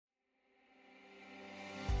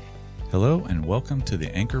Hello and welcome to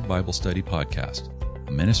the Anchor Bible Study Podcast,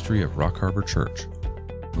 a ministry of Rock Harbor Church.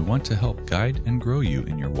 We want to help guide and grow you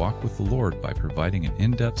in your walk with the Lord by providing an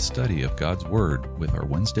in-depth study of God's Word with our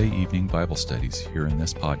Wednesday evening Bible studies here in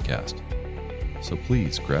this podcast. So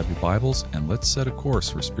please grab your Bibles and let's set a course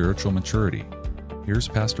for spiritual maturity. Here's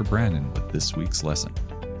Pastor Brandon with this week's lesson.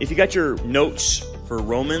 If you got your notes for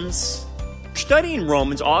Romans, studying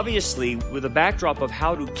Romans obviously with a backdrop of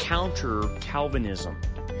how to counter Calvinism.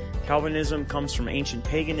 Calvinism comes from ancient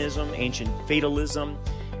paganism, ancient fatalism,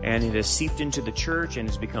 and it has seeped into the church and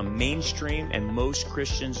has become mainstream, and most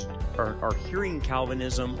Christians are hearing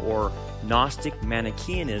Calvinism or Gnostic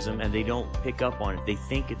Manichaeanism, and they don't pick up on it. They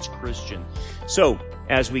think it's Christian. So,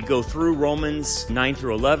 as we go through Romans 9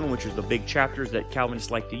 through 11, which are the big chapters that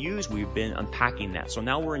Calvinists like to use, we've been unpacking that. So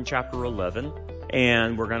now we're in chapter 11,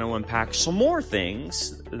 and we're going to unpack some more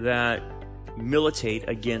things that militate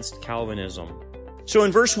against Calvinism. So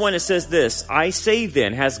in verse 1 it says this, I say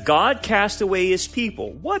then, has God cast away His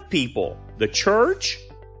people? What people? The church?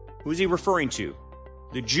 Who is He referring to?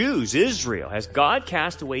 The Jews, Israel. Has God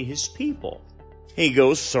cast away His people? He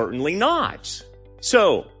goes, certainly not.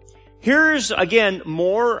 So, here's again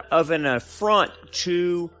more of an affront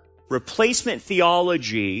to replacement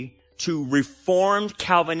theology, to Reformed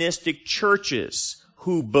Calvinistic churches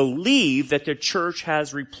who believe that the church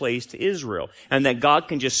has replaced Israel and that God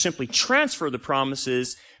can just simply transfer the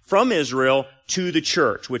promises from Israel to the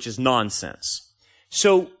church, which is nonsense.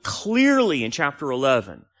 So clearly in chapter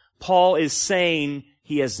 11, Paul is saying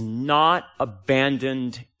he has not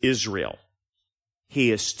abandoned Israel. He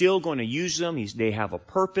is still going to use them. They have a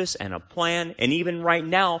purpose and a plan. And even right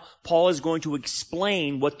now, Paul is going to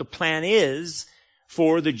explain what the plan is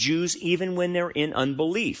for the Jews even when they're in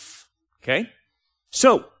unbelief. Okay?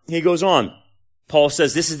 So, he goes on. Paul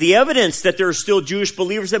says, this is the evidence that there are still Jewish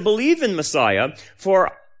believers that believe in Messiah,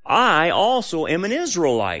 for I also am an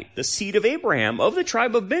Israelite, the seed of Abraham, of the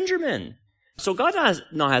tribe of Benjamin. So God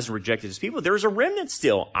hasn't rejected His people. There's a remnant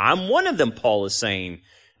still. I'm one of them, Paul is saying.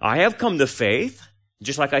 I have come to faith.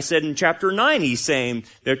 Just like I said in chapter 9, he's saying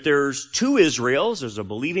that there's two Israels. There's a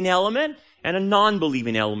believing element and a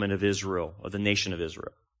non-believing element of Israel, of the nation of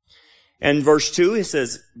Israel. And verse 2, it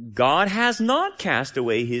says, God has not cast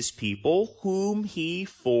away His people whom He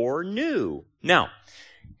foreknew. Now,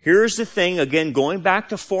 here's the thing, again, going back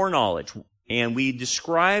to foreknowledge. And we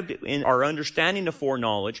described in our understanding of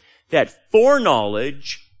foreknowledge that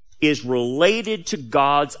foreknowledge is related to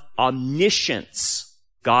God's omniscience.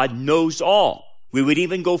 God knows all. We would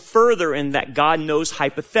even go further in that God knows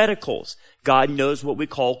hypotheticals. God knows what we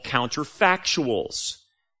call counterfactuals.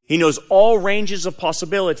 He knows all ranges of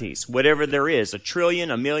possibilities, whatever there is, 1 trillion,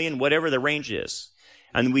 1 million, whatever the range is.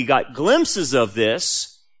 And we got glimpses of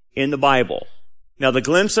this in the Bible. Now, the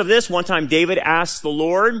glimpse of this, one time David asked the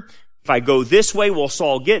Lord, if I go this way, will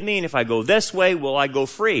Saul get me? And if I go this way, will I go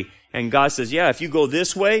free? And God says, yeah, if you go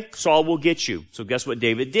this way, Saul will get you. So guess what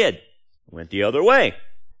David did? Went the other way.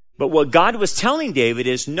 But what God was telling David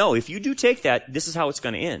is, no, if you do take that, this is how it's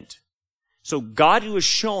going to end. So God was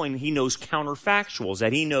showing He knows counterfactuals,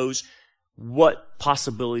 that He knows what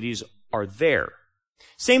possibilities are there.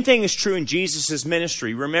 Same thing is true in Jesus'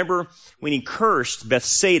 ministry. Remember when He cursed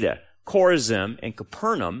Bethsaida, Chorazin, and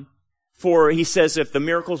Capernaum, for He says if the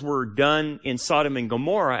miracles were done in Sodom and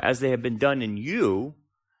Gomorrah as they have been done in you,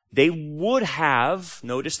 they would have,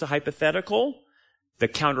 notice the hypothetical, the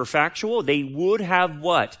counterfactual, they would have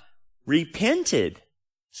what? Repented.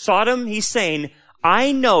 Sodom, He's saying,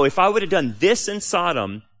 I know if I would have done this in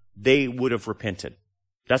Sodom, they would have repented.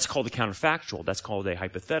 That's called a counterfactual. That's called a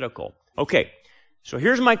hypothetical. Okay, so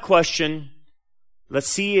here's my question. Let's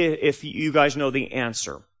see if you guys know the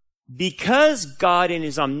answer. Because God in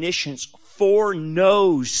His omniscience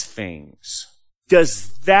foreknows things,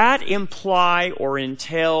 does that imply or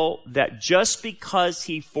entail that just because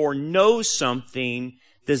He foreknows something,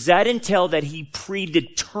 does that entail that He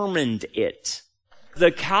predetermined it? The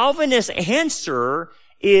Calvinist answer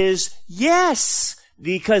is yes,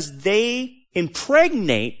 because they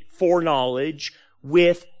impregnate foreknowledge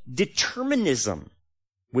with determinism,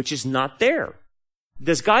 which is not there.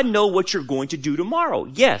 Does God know what you're going to do tomorrow?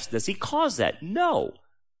 Yes. Does He cause that? No.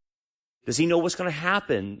 Does He know what's going to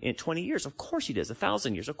happen in 20 years? Of course He does.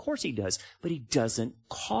 1,000 years? Of course He does. But He doesn't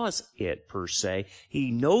cause it per se. He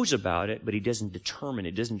knows about it, but He doesn't determine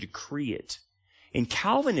it, doesn't decree it. In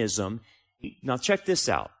Calvinism, now check this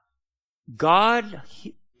out. God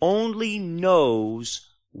only knows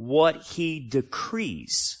what He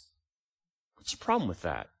decrees. What's the problem with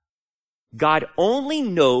that? God only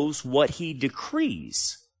knows what He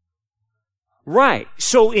decrees. Right.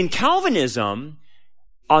 So in Calvinism,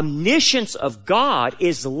 omniscience of God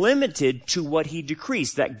is limited to what he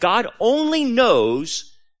decrees, that God only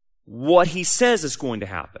knows what he says is going to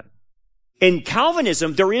happen. In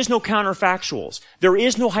Calvinism, there is no counterfactuals. There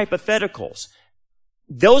is no hypotheticals.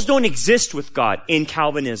 Those don't exist with God in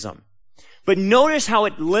Calvinism. But notice how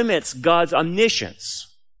it limits God's omniscience.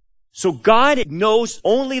 So God knows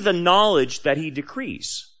only the knowledge that he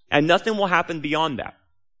decrees, and nothing will happen beyond that,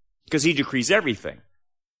 because he decrees everything.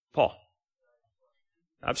 Paul.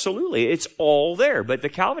 Absolutely. It's all there. But the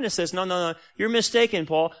Calvinist says, no, you're mistaken,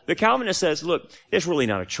 Paul. The Calvinist says, look, it's really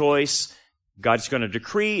not a choice. God's going to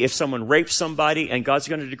decree if someone rapes somebody, and God's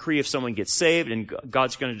going to decree if someone gets saved, and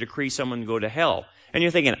God's going to decree someone go to hell. And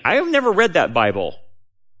you're thinking, I have never read that Bible.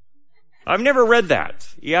 I've never read that.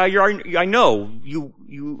 Yeah, I know you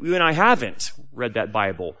and I haven't read that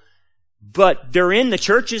Bible. But they're in the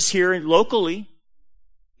churches here locally,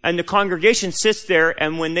 and the congregation sits there,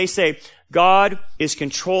 and when they say, God is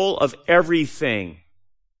control of everything.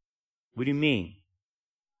 What do you mean?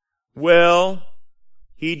 Well,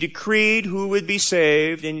 he decreed who would be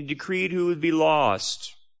saved, and he decreed who would be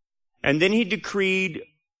lost. And then he decreed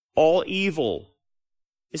all evil.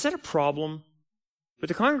 Is that a problem? But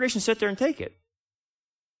the congregation sit there and take it.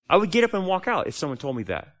 I would get up and walk out if someone told me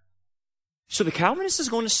that. So the Calvinist is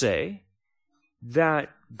going to say that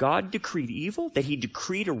God decreed evil, that he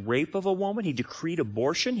decreed a rape of a woman, he decreed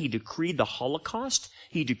abortion, he decreed the Holocaust,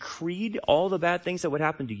 he decreed all the bad things that would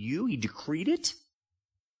happen to you, he decreed it.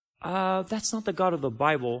 That's not the God of the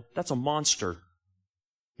Bible, that's a monster.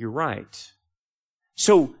 You're right.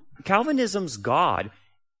 So Calvinism's God,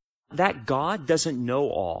 that God doesn't know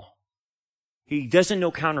all. He doesn't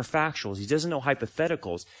know counterfactuals, he doesn't know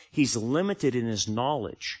hypotheticals, he's limited in his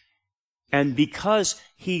knowledge. And because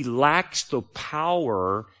he lacks the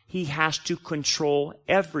power, he has to control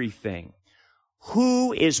everything.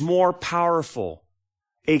 Who is more powerful?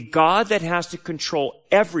 A God that has to control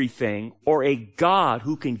everything, or a God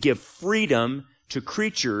who can give freedom to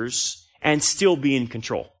creatures and still be in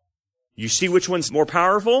control? You see which one's more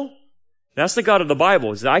powerful? That's the God of the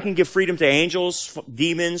Bible, is that I can give freedom to angels,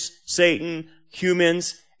 demons, Satan,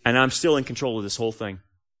 humans, and I'm still in control of this whole thing.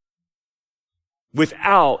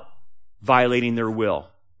 Without violating their will.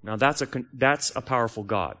 Now that's a powerful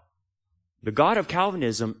God. The God of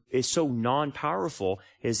Calvinism is so non-powerful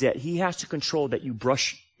is that he has to control that you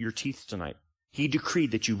brush your teeth tonight. He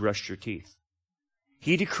decreed that you brushed your teeth.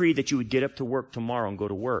 He decreed that you would get up to work tomorrow and go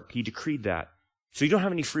to work. He decreed that. So you don't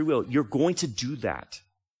have any free will. You're going to do that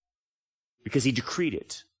because he decreed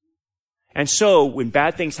it. And so when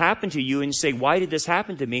bad things happen to you and you say, why did this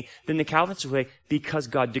happen to me? Then the Calvinists will say, because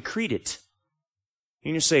God decreed it.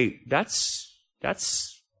 And you say,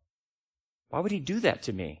 why would he do that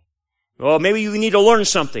to me? Well, maybe you need to learn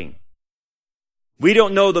something. We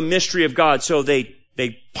don't know the mystery of God, so they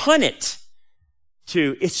punt it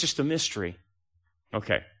to, it's just a mystery.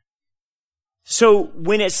 Okay. So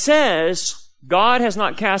when it says, God has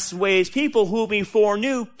not cast away his people whom he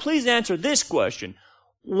foreknew, please answer this question.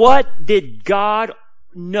 What did God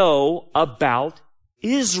know about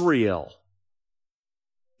Israel?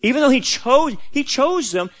 Even though he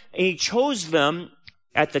chose them, and he chose them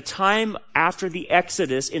at the time after the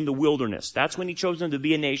Exodus in the wilderness. That's when he chose them to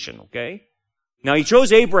be a nation, okay? Now, he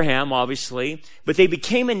chose Abraham, obviously, but they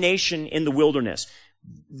became a nation in the wilderness.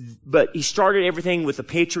 But he started everything with the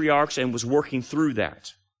patriarchs and was working through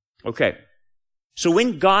that. Okay. So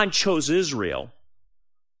when God chose Israel,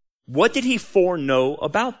 what did he foreknow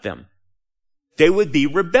about them? They would be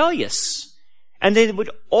rebellious. And they would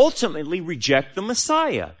ultimately reject the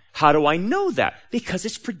Messiah. How do I know that? Because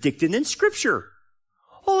it's predicted in Scripture.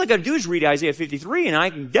 All I got to do is read Isaiah 53, and I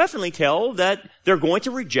can definitely tell that they're going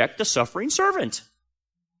to reject the suffering servant.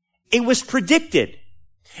 It was predicted.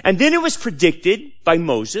 And then it was predicted by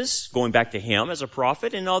Moses, going back to him as a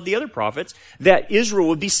prophet and all the other prophets, that Israel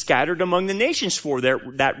would be scattered among the nations for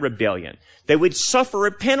that rebellion. They would suffer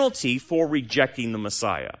a penalty for rejecting the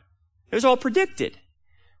Messiah. It was all predicted.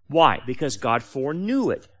 Why? Because God foreknew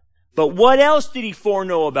it. But what else did he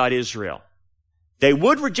foreknow about Israel? They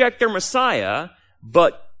would reject their Messiah,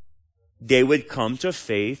 but they would come to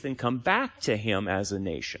faith and come back to him as a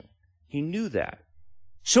nation. He knew that.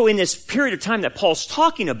 So in this period of time that Paul's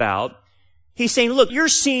talking about, he's saying, look, you're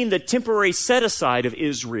seeing the temporary set-aside of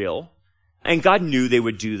Israel, and God knew they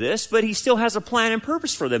would do this, but he still has a plan and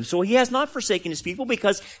purpose for them. So he has not forsaken his people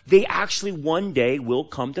because they actually one day will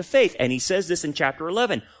come to faith. And he says this in chapter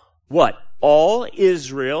 11. What? All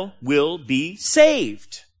Israel will be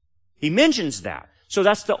saved. He mentions that. So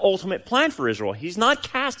that's the ultimate plan for Israel. He's not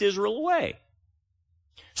cast Israel away.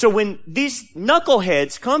 So when these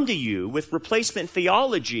knuckleheads come to you with replacement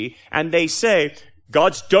theology and they say,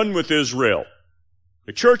 God's done with Israel.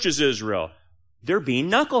 The church is Israel. They're being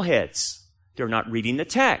knuckleheads. They're not reading the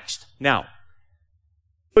text. Now,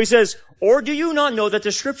 he says, or do you not know that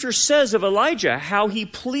the scripture says of Elijah how he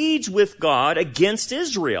pleads with God against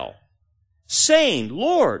Israel, saying,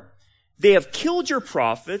 Lord, they have killed your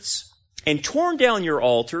prophets and torn down your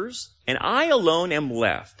altars, and I alone am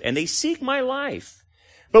left, and they seek my life.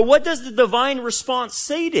 But what does the divine response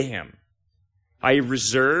say to him? I have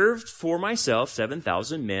reserved for myself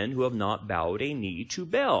 7,000 men who have not bowed a knee to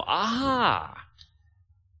Baal. Aha!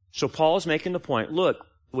 So Paul is making the point, look,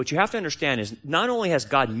 what you have to understand is not only has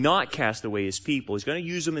God not cast away his people, he's going to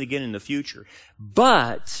use them again in the future,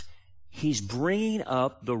 but he's bringing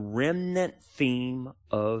up the remnant theme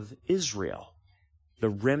of Israel. The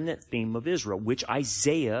remnant theme of Israel, which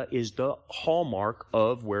Isaiah is the hallmark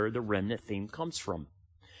of where the remnant theme comes from.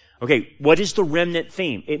 Okay, what is the remnant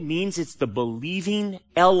theme? It means it's the believing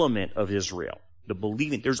element of Israel. The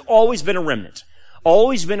believing. There's always been a remnant.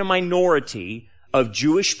 Always been a minority of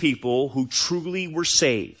Jewish people who truly were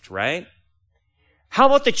saved, right? How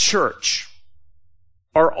about the church?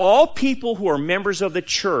 Are all people who are members of the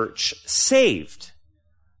church saved?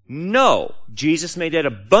 No. Jesus made that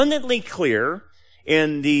abundantly clear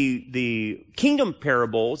in the kingdom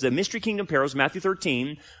parables, the mystery kingdom parables, Matthew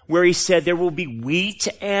 13, where he said there will be wheat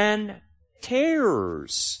and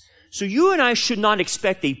tares. So you and I should not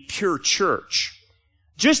expect a pure church.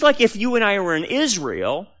 Just like if you and I were in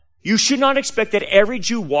Israel, you should not expect that every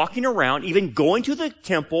Jew walking around, even going to the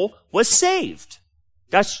temple, was saved.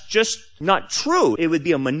 That's just not true. It would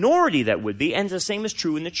be a minority that would be, and the same is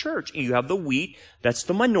true in the church. You have the wheat, that's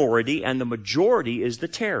the minority, and the majority is the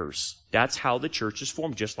tares. That's how the church is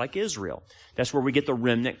formed, just like Israel. That's where we get the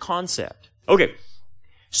remnant concept. Okay,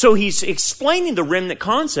 so he's explaining the remnant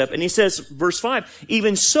concept, and he says, verse 5,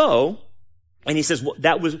 even so, and he says, well,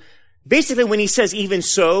 that was, basically when he says even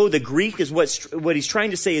so, the Greek is what he's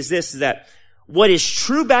trying to say is this, is that what is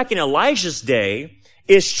true back in Elijah's day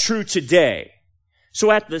is true today. So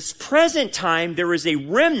at this present time, there is a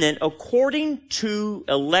remnant according to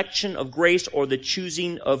election of grace or the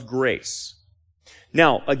choosing of grace.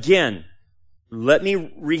 Now, again, let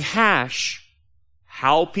me rehash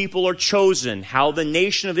how people are chosen, how the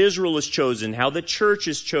nation of Israel is chosen, how the church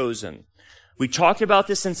is chosen. We talked about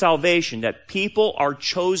this in salvation, that people are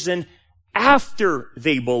chosen after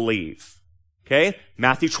they believe. Okay?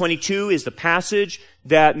 Matthew 22 is the passage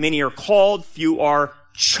that many are called, few are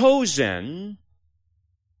chosen.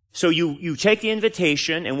 So you take the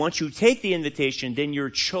invitation, and once you take the invitation, then you're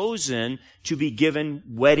chosen to be given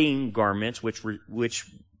wedding garments, which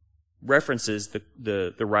references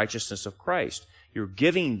the righteousness of Christ. You're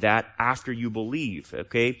giving that after you believe,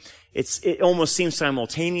 okay? It almost seems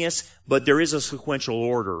simultaneous, but there is a sequential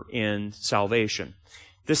order in salvation.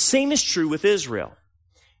 The same is true with Israel.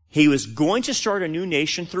 He was going to start a new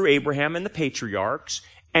nation through Abraham and the patriarchs,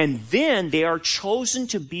 and then they are chosen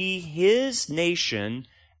to be his nation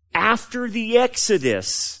after the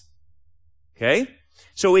Exodus. Okay?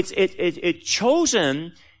 So it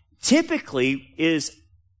chosen typically is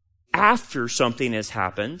after something has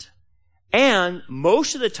happened, and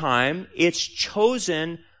most of the time it's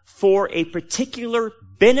chosen for a particular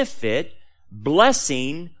benefit,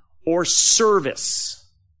 blessing, or service.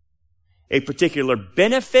 A particular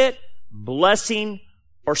benefit, blessing,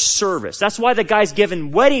 or service. That's why the guy's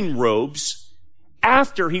given wedding robes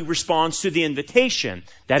after he responds to the invitation.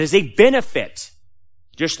 That is a benefit.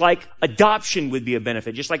 Just like adoption would be a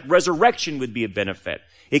benefit. Just like resurrection would be a benefit.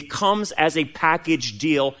 It comes as a package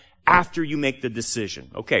deal after you make the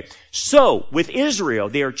decision. Okay. So, with Israel,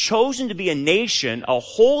 they are chosen to be a nation, a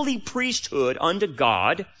holy priesthood unto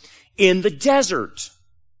God in the desert.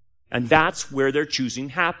 And that's where their choosing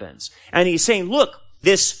happens. And he's saying, look,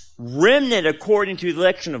 this remnant according to the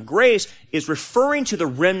election of grace is referring to the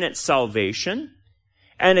remnant salvation.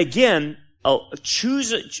 And again,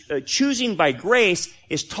 choosing by grace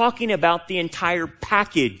is talking about the entire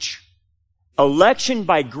package. Election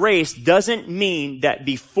by grace doesn't mean that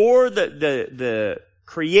before the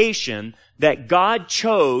creation that God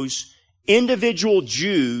chose individual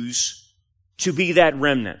Jews to be that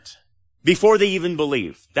remnant before they even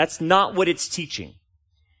believe. That's not what it's teaching.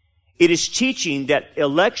 It is teaching that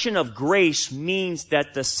election of grace means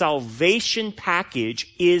that the salvation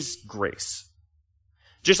package is grace.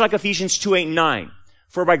 Just like Ephesians 2:8-9.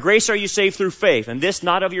 For by grace are you saved through faith, and this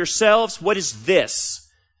not of yourselves. What is this?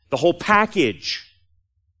 The whole package.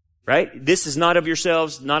 Right? This is not of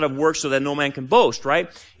yourselves, not of works, so that no man can boast, right?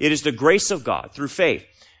 It is the grace of God through faith.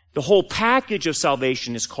 The whole package of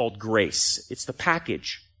salvation is called grace. It's the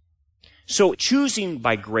package. So choosing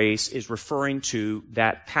by grace is referring to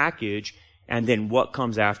that package, and then what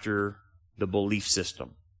comes after the belief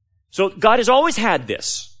system. So God has always had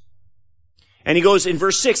this. And he goes in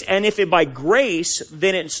verse 6, and if it by grace,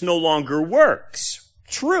 then it's no longer works.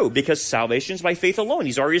 True, because salvation is by faith alone.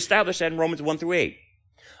 He's already established that in Romans 1 through 8.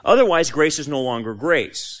 Otherwise, grace is no longer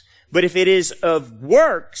grace. But if it is of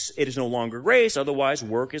works, it is no longer grace. Otherwise,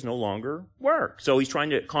 work is no longer work. So he's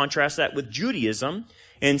trying to contrast that with Judaism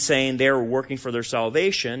and saying they're working for their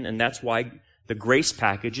salvation, and that's why the grace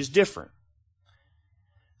package is different.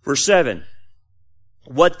 Verse 7.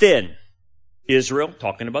 What then? Israel,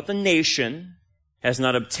 talking about the nation, has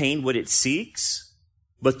not obtained what it seeks,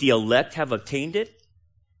 but the elect have obtained it,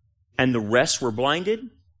 and the rest were blinded?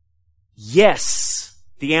 Yes.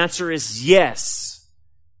 The answer is yes.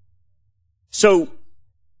 So,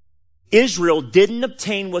 Israel didn't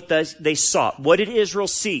obtain what they sought. What did Israel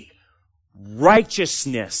seek?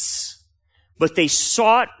 Righteousness. But they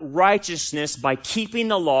sought righteousness by keeping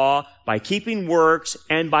the law, by keeping works,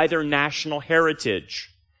 and by their national heritage.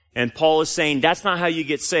 And Paul is saying that's not how you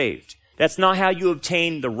get saved. That's not how you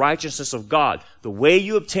obtain the righteousness of God. The way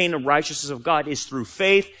you obtain the righteousness of God is through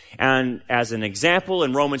faith. And as an example,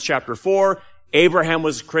 in Romans chapter 4, Abraham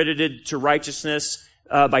was credited to righteousness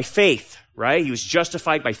by faith, right? He was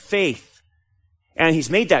justified by faith. And he's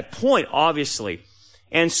made that point, obviously.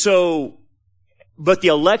 And so, but the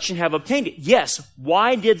election have obtained it. Yes.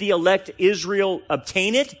 Why did the elect Israel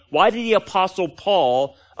obtain it? Why did the apostle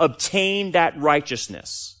Paul obtain that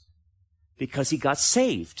righteousness? Because he got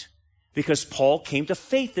saved. Because Paul came to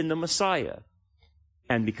faith in the Messiah.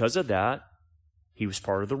 And because of that, he was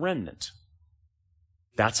part of the remnant.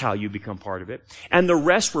 That's how you become part of it. And the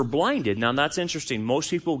rest were blinded. Now that's interesting. Most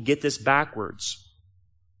people get this backwards.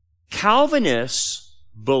 Calvinists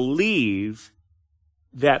believe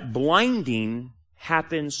that blinding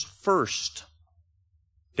happens first.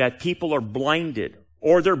 That people are blinded.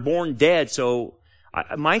 Or they're born dead. So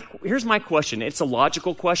here's my question. It's a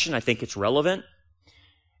logical question. I think it's relevant.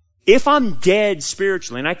 If I'm dead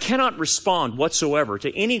spiritually and I cannot respond whatsoever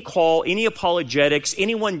to any call, any apologetics,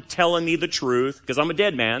 anyone telling me the truth, because I'm a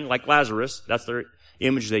dead man, like Lazarus, that's their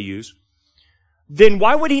image they use, then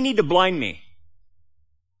why would he need to blind me?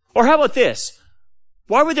 Or how about this?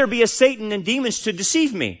 Why would there be a Satan and demons to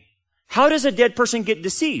deceive me? How does a dead person get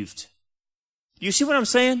deceived? You see what I'm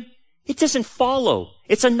saying? It doesn't follow.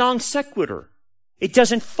 It's a non sequitur. It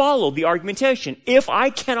doesn't follow the argumentation. If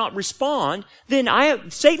I cannot respond, then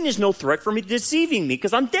Satan is no threat for me deceiving me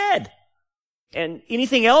because I'm dead. And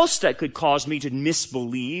anything else that could cause me to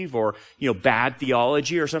misbelieve or, bad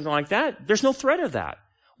theology or something like that, there's no threat of that.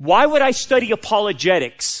 Why would I study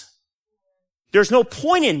apologetics? There's no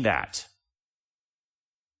point in that.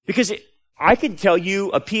 Because I could tell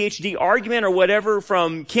you a PhD argument or whatever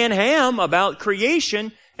from Ken Ham about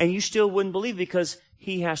creation, and you still wouldn't believe because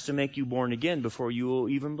he has to make you born again before you will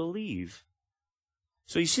even believe.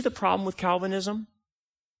 So you see the problem with Calvinism?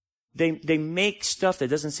 They make stuff that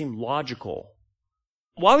doesn't seem logical.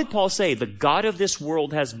 Why would Paul say, the God of this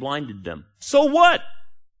world has blinded them? So what?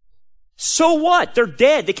 So what? They're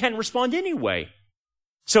dead. They can't respond anyway.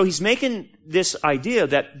 So he's making this idea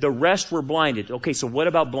that the rest were blinded. Okay, so what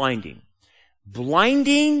about blinding?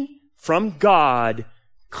 Blinding from God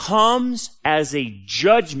comes as a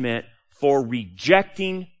judgment for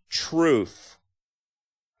rejecting truth.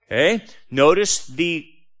 Okay? Notice the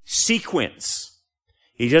sequence.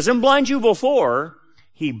 He doesn't blind you before.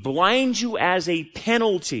 He blinds you as a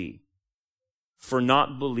penalty for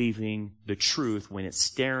not believing the truth when it's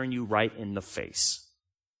staring you right in the face.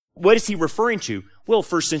 What is he referring to? Well,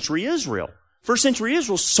 first century Israel. First century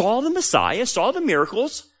Israel saw the Messiah, saw the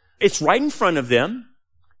miracles. It's right in front of them.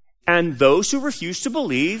 And those who refuse to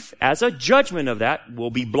believe, as a judgment of that,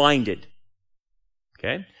 will be blinded.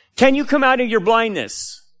 Okay? Can you come out of your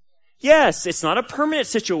blindness? Yes, it's not a permanent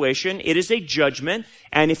situation. It is a judgment.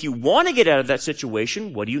 And if you want to get out of that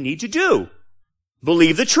situation, what do you need to do?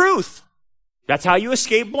 Believe the truth. That's how you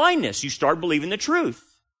escape blindness. You start believing the truth.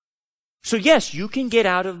 So yes, you can get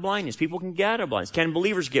out of blindness. People can get out of blindness. Can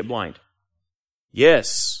believers get blind?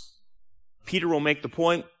 Yes. Peter will make the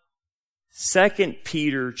point. 2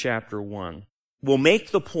 Peter chapter 1 will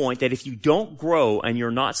make the point that if you don't grow and you're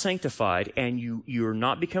not sanctified and you're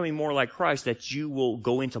not becoming more like Christ, that you will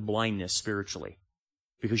go into blindness spiritually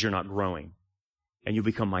because you're not growing. And you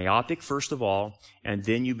become myopic first of all, and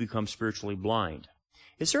then you become spiritually blind.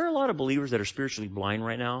 Is there a lot of believers that are spiritually blind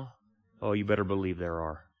right now? Oh, you better believe there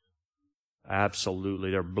are.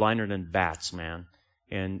 Absolutely. They're blinder than bats, man.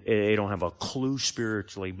 And they don't have a clue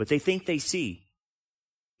spiritually, but they think they see.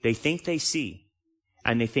 They think they see.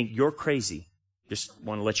 And they think you're crazy. Just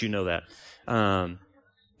want to let you know that.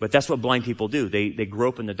 But that's what blind people do. They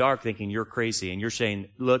grope in the dark thinking you're crazy. And you're saying,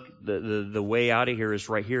 look, the way out of here is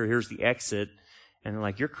right here. Here's the exit. And they're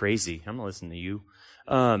like, you're crazy. I'm not listening to you.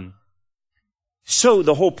 So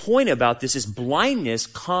the whole point about this is blindness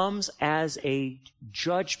comes as a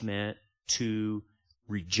judgment to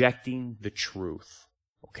rejecting the truth.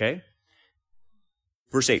 Okay?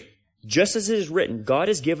 Verse 8. Just as it is written, God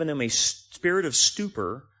has given them a spirit of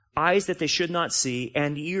stupor, eyes that they should not see,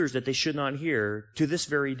 and ears that they should not hear, to this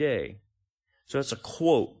very day. So that's a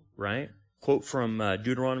quote, right? Quote from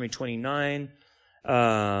Deuteronomy 29,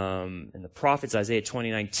 and the prophets, Isaiah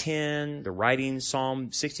 29:10, the writings, Psalm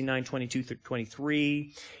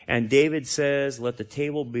 69:22-23. And David says, let the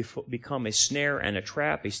table become a snare and a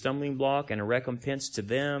trap, a stumbling block and a recompense to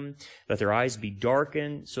them. Let their eyes be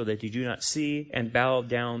darkened so that they do not see, and bow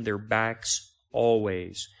down their backs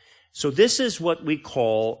always. So this is what we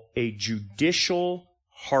call a judicial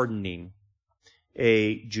hardening,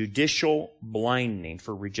 a judicial blinding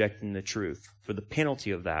for rejecting the truth, for the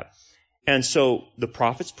penalty of that. And so the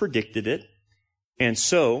prophets predicted it, and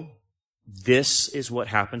so this is what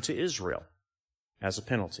happened to Israel as a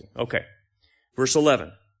penalty. Okay, verse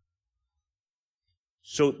 11.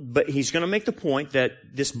 So, but he's going to make the point that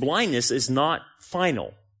this blindness is not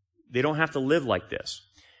final. They don't have to live like this.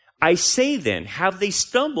 I say then, have they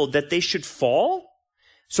stumbled that they should fall?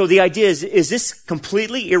 So the idea is this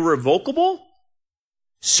completely irrevocable?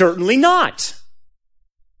 Certainly not.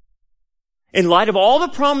 In light of all the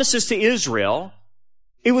promises to Israel,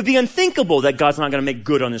 it would be unthinkable that God's not going to make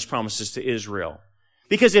good on his promises to Israel.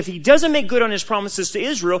 Because if he doesn't make good on his promises to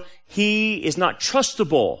Israel, he is not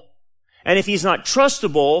trustable. And if he's not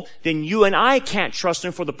trustable, then you and I can't trust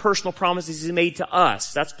him for the personal promises he's made to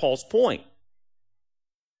us. That's Paul's point.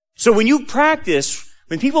 So when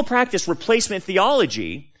people practice replacement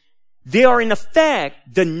theology, they are in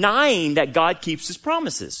effect denying that God keeps his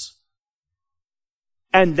promises.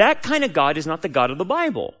 And that kind of God is not the God of the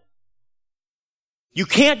Bible. You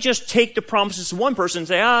can't just take the promises of one person and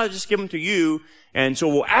say, I'll just give them to you, and so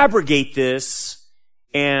we'll abrogate this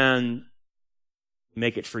and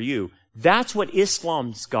make it for you. That's what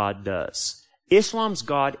Islam's God does. Islam's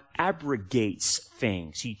God abrogates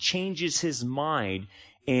things. He changes his mind,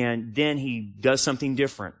 and then he does something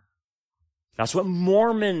different. That's what the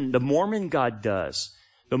Mormon God does.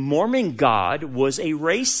 The Mormon God was a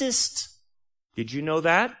racist. Did you know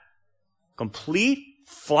that? Complete,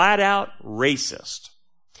 flat-out racist.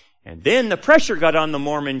 And then the pressure got on the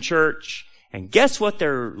Mormon church, and guess what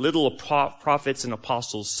their little prophets and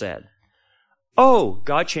apostles said? Oh,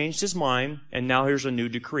 God changed his mind, and now here's a new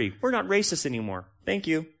decree. We're not racist anymore. Thank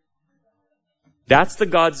you. That's the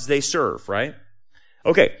gods they serve, right?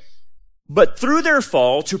 Okay. But through their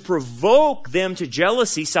fall, to provoke them to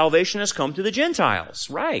jealousy, salvation has come to the Gentiles.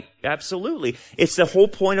 Right. Absolutely. It's the whole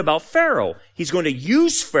point about Pharaoh. He's going to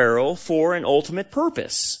use Pharaoh for an ultimate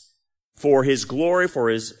purpose. For his glory, for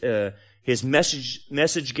his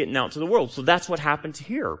message getting out to the world. So that's what happened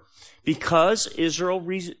here. Because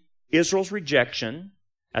Israel's rejection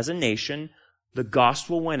as a nation, the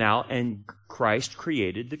gospel went out and Christ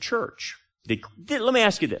created the church. Let me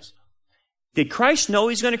ask you this. Did Christ know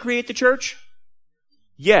he's going to create the church?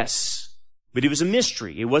 Yes. But it was a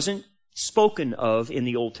mystery. It wasn't spoken of in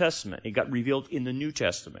the Old Testament. It got revealed in the New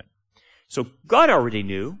Testament. So God already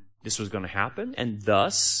knew this was going to happen, and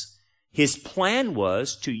thus his plan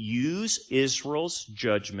was to use Israel's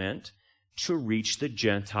judgment to reach the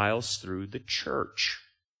Gentiles through the church.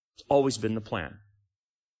 It's always been the plan.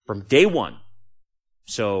 From day one.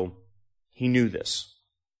 So he knew this.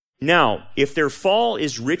 Now, if their fall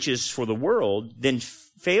is riches for the world, then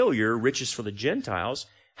failure, riches for the Gentiles,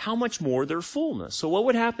 how much more their fullness? So what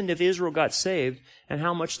would happen if Israel got saved, and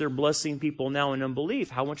how much they're blessing people now in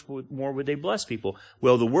unbelief? How much more would they bless people?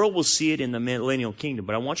 Well, the world will see it in the millennial kingdom,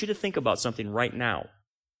 but I want you to think about something right now.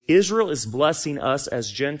 Israel is blessing us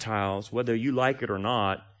as Gentiles, whether you like it or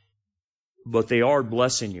not, but they are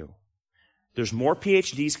blessing you. There's more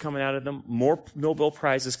PhDs coming out of them, more Nobel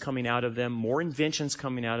Prizes coming out of them, more inventions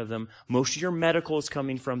coming out of them. Most of your medical is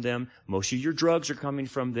coming from them. Most of your drugs are coming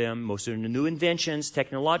from them. Most of the new inventions,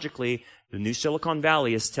 technologically, the new Silicon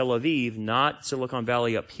Valley is Tel Aviv, not Silicon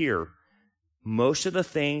Valley up here. Most of the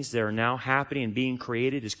things that are now happening and being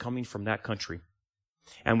created is coming from that country.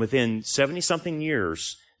 And within 70-something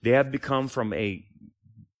years, they have become from a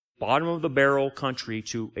bottom-of-the-barrel country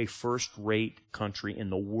to a first-rate country in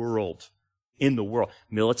the world. In the world.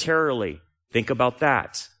 Militarily. Think about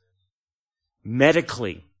that.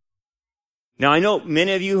 Medically. Now, I know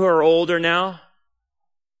many of you who are older now,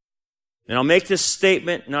 and I'll make this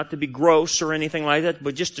statement not to be gross or anything like that,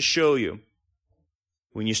 but just to show you.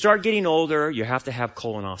 When you start getting older, you have to have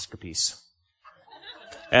colonoscopies.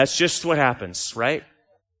 That's just what happens, right?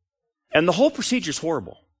 And the whole procedure is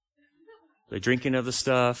horrible. The drinking of the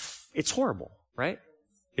stuff, it's horrible, right?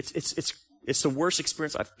 It's the worst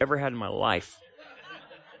experience I've ever had in my life.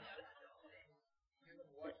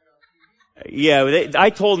 Yeah, I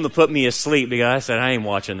told them to put me asleep because I said, I ain't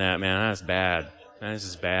watching that, man. That's bad. This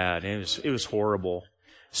is bad. It was horrible.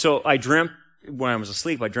 So I dreamt, when I was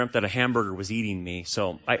asleep, I dreamt that a hamburger was eating me.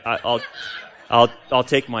 So I'll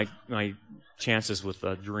take my chances with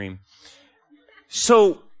a dream.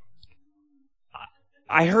 So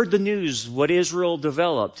I heard the news, what Israel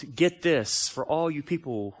developed. Get this, for all you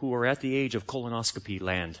people who are at the age of colonoscopy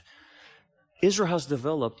land. Israel has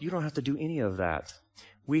developed, you don't have to do any of that.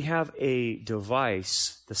 We have a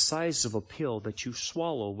device the size of a pill that you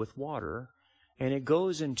swallow with water, and it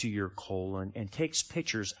goes into your colon and takes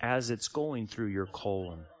pictures as it's going through your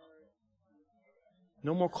colon.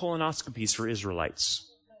 No more colonoscopies for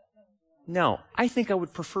Israelites. No, I think I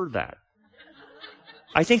would prefer that.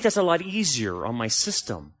 I think that's a lot easier on my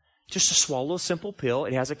system. Just to swallow a simple pill.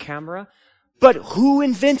 It has a camera. But who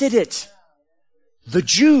invented it? The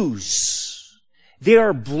Jews. They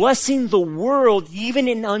are blessing the world even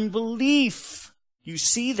in unbelief. You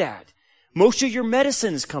see that. Most of your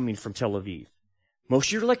medicine is coming from Tel Aviv. Most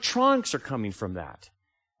of your electronics are coming from that.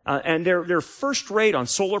 And they're first rate on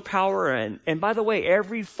solar power. And by the way,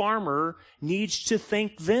 every farmer needs to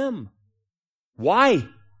thank them. Why?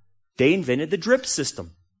 They invented the drip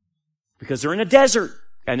system because they're in a desert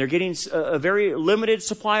and they're getting a very limited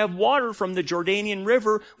supply of water from the Jordanian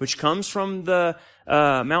River, which comes from the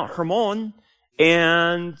Mount Hermon,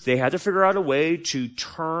 and they had to figure out a way to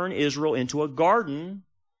turn Israel into a garden.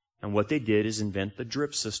 And what they did is invent the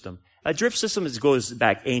drip system. A drip system goes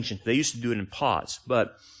back ancient. They used to do it in pots,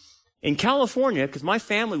 but in California, because my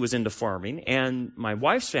family was into farming and my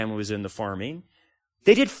wife's family was into farming,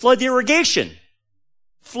 they did flood irrigation.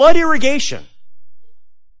 Flood irrigation.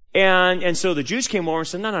 And so the Jews came over and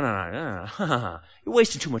said, no. You're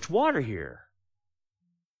wasting too much water here.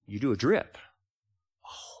 You do a drip.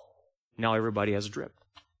 Oh, now everybody has a drip.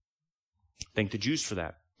 Thank the Jews for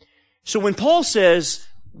that. So when Paul says,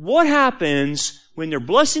 what happens when they're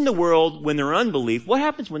blessing the world, when they're unbelief? What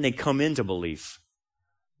happens when they come into belief?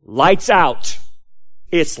 Lights out.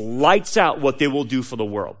 It's lights out what they will do for the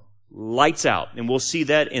world. Lights out. And we'll see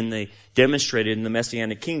that demonstrated in the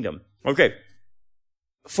Messianic kingdom. Okay.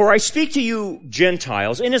 For I speak to you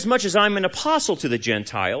Gentiles, inasmuch as I'm an apostle to the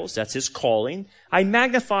Gentiles, that's his calling, I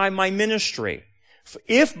magnify my ministry.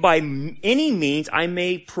 If by any means I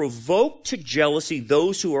may provoke to jealousy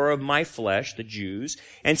those who are of my flesh, the Jews,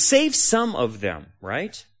 and save some of them,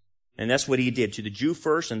 right? And that's what he did, to the Jew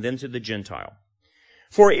first and then to the Gentile.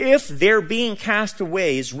 For if their being cast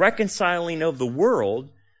away is reconciling of the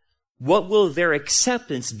world, what will their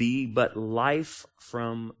acceptance be but life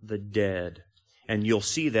from the dead? And you'll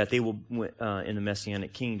see that they will in the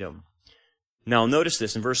Messianic kingdom. Now notice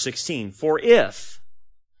this in verse 16. For if,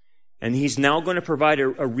 and he's now going to provide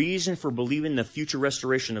a reason for believing the future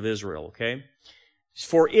restoration of Israel, okay?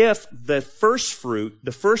 For if the first fruit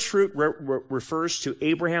refers to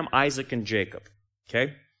Abraham, Isaac, and Jacob,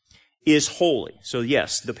 okay, is holy. So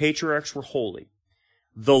yes, the patriarchs were holy.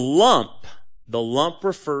 The lump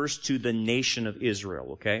refers to the nation of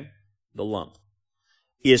Israel, okay? The lump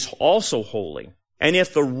is also holy. And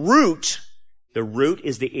if the root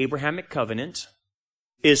is the Abrahamic covenant,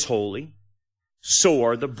 is holy, so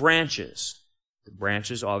are the branches. The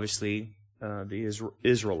branches, obviously, the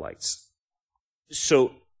Israelites.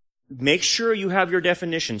 So make sure you have your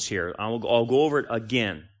definitions here. I'll go over it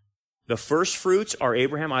again. The first fruits are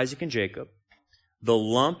Abraham, Isaac, and Jacob. The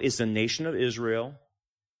lump is the nation of Israel.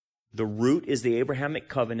 The root is the Abrahamic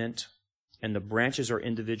covenant. And the branches are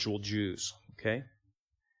individual Jews. Okay?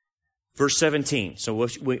 Verse 17. So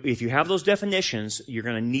if you have those definitions, you're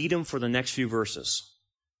going to need them for the next few verses.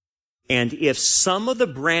 And if some of the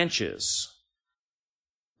branches,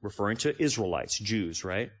 referring to Israelites, Jews,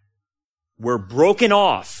 right, were broken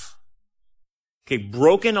off. Okay,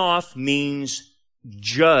 broken off means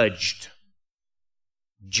judged.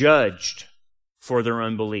 Judged for their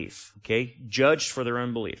unbelief. Okay, judged for their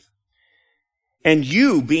unbelief. And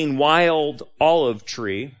you, being a wild olive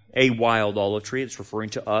tree, that's referring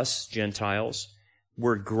to us, Gentiles,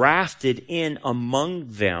 were grafted in among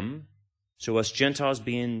them. So us Gentiles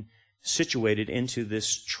being situated into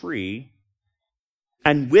this tree,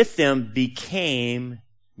 and with them became,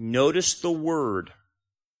 notice the word,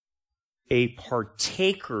 a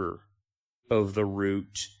partaker of the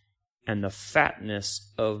root and the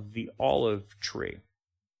fatness of the olive tree.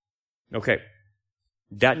 Okay,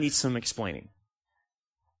 that needs some explaining.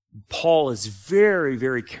 Paul is very,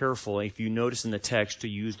 very careful, if you notice in the text, to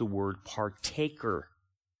use the word partaker.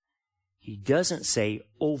 He doesn't say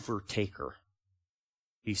overtaker.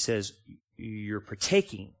 He says you're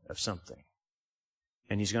partaking of something.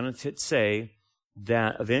 And he's going to say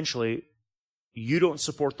that eventually you don't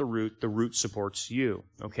support the root supports you.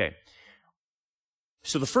 Okay.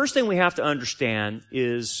 So the first thing we have to understand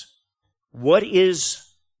is, what is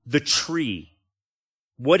the tree?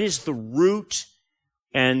 What is the root?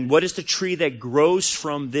 And what is the tree that grows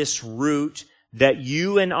from this root that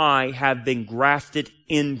you and I have been grafted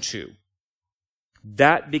into?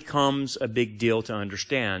 That becomes a big deal to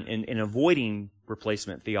understand in avoiding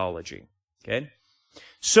replacement theology. Okay?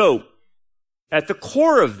 So, at the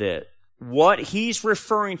core of it, what he's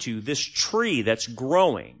referring to, this tree that's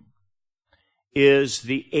growing, is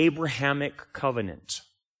the Abrahamic covenant.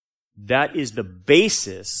 That is the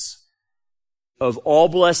basis of all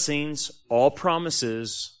blessings, all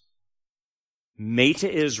promises made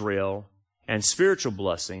to Israel, and spiritual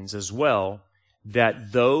blessings as well,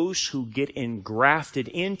 that those who get engrafted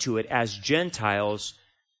into it as Gentiles,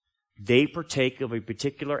 they partake of a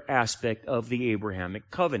particular aspect of the Abrahamic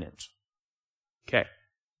covenant. Okay.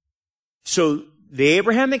 So, the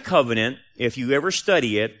Abrahamic covenant, if you ever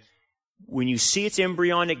study it, when you see its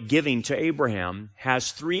embryonic giving to Abraham,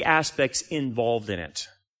 has three aspects involved in it.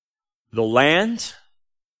 The land,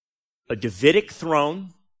 a Davidic throne,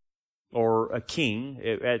 or a king.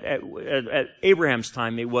 At Abraham's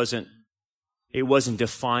time, it wasn't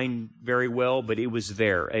defined very well, but it was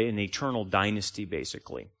there, an eternal dynasty,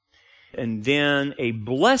 basically. And then a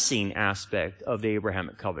blessing aspect of the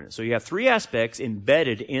Abrahamic covenant. So you have three aspects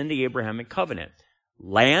embedded in the Abrahamic covenant.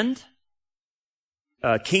 Land,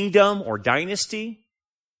 kingdom or dynasty,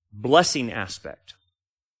 blessing aspect.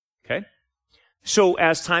 Okay? So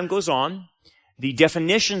as time goes on, the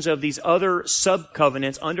definitions of these other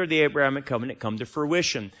sub-covenants under the Abrahamic covenant come to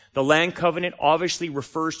fruition. The land covenant obviously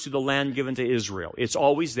refers to the land given to Israel. It's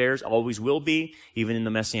always theirs, always will be, even in the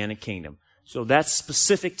Messianic kingdom. So that's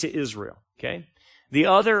specific to Israel. Okay? The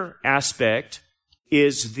other aspect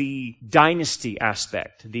is the dynasty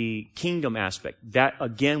aspect, the kingdom aspect. That,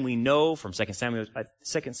 again, we know from 2 Samuel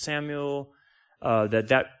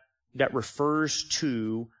that refers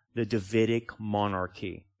to the Davidic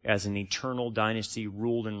monarchy as an eternal dynasty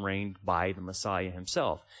ruled and reigned by the Messiah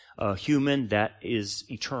himself, a human that is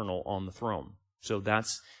eternal on the throne. So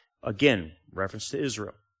that's, again, reference to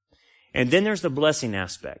Israel. And then there's the blessing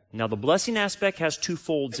aspect. Now, the blessing aspect has two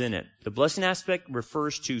folds in it. The blessing aspect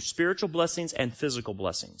refers to spiritual blessings and physical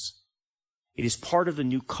blessings. It is part of the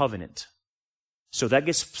new covenant. So that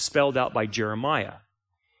gets spelled out by Jeremiah.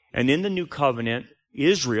 And in the new covenant,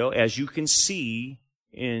 Israel, as you can see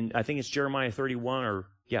in, I think it's Jeremiah 31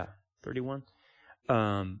 31.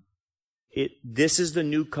 This is the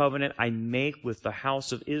new covenant I make with the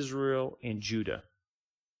house of Israel and Judah.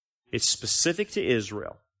 It's specific to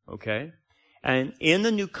Israel. Okay? And in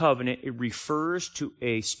the new covenant, it refers to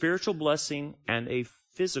a spiritual blessing and a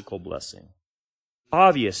physical blessing.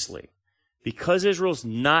 Obviously, because Israel's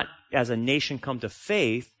not, as a nation, come to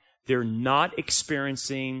faith, they're not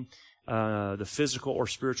experiencing the physical or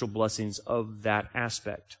spiritual blessings of that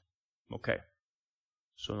aspect. Okay.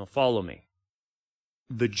 So now follow me.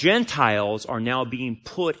 The Gentiles are now being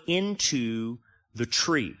put into the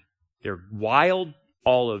tree. They're wild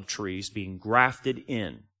olive trees being grafted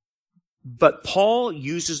in. But Paul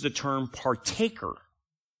uses the term partaker,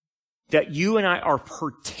 that you and I are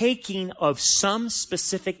partaking of some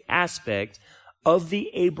specific aspect of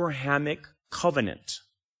the Abrahamic covenant.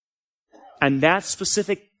 And that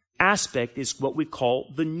specific aspect is what we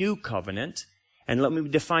call the new covenant. And let me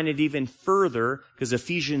define it even further, because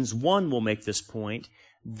Ephesians 1 will make this point,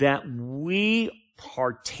 that we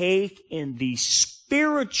partake in the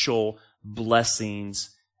spiritual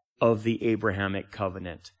blessings of the Abrahamic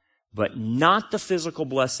covenant. But not the physical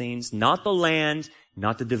blessings, not the land,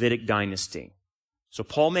 not the Davidic dynasty. So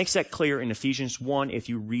Paul makes that clear in Ephesians 1 if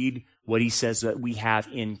you read what he says that we have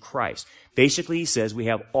in Christ. Basically, he says we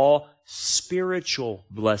have all spiritual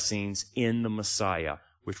blessings in the Messiah,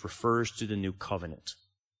 which refers to the new covenant.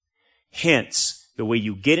 Hence, the way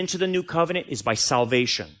you get into the new covenant is by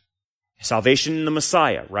salvation. Salvation in the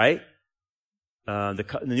Messiah, right?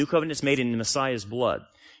 The new covenant is made in the Messiah's blood.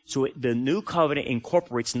 So the new covenant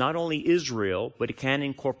incorporates not only Israel, but it can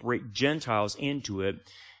incorporate Gentiles into it.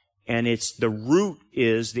 And the root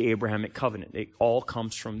is the Abrahamic covenant. It all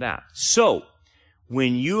comes from that. So,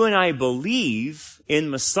 when you and I believe in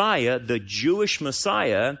Messiah, the Jewish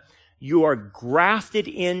Messiah, you are grafted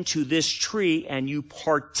into this tree and you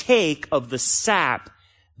partake of the sap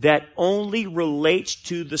that only relates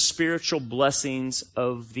to the spiritual blessings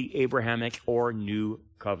of the Abrahamic or New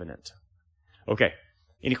Covenant. Okay,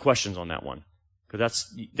 any questions on that one?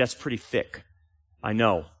 Because that's pretty thick. I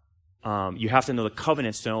know. You have to know the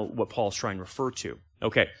covenants to know what Paul's trying to refer to.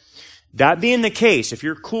 Okay, that being the case, if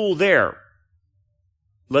you're cool there,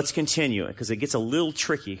 let's continue, because it gets a little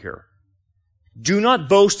tricky here. Do not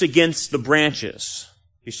boast against the branches.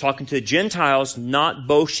 He's talking to the Gentiles, not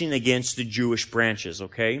boasting against the Jewish branches,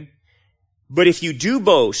 okay? But if you do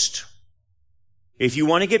boast, if you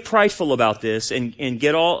want to get prideful about this and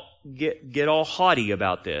get all haughty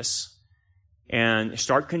about this and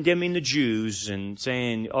start condemning the Jews and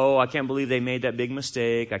saying, oh, I can't believe they made that big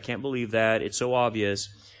mistake. I can't believe that. It's so obvious.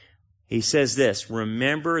 He says this,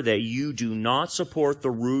 remember that you do not support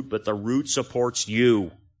the root, but the root supports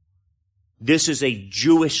you. This is a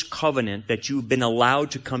Jewish covenant that you've been allowed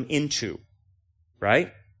to come into,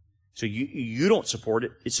 right? So you don't support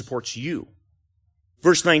it, it supports you.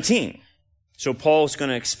 Verse 19. So Paul's going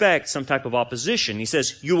to expect some type of opposition. He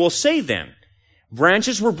says, you will say then,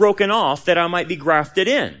 branches were broken off that I might be grafted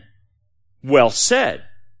in. Well said.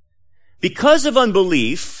 Because of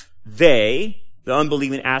unbelief, the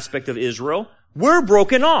unbelieving aspect of Israel, were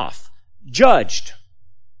broken off, judged,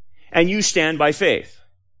 and you stand by faith.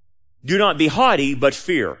 Do not be haughty, but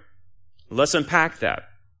fear. Let's unpack that.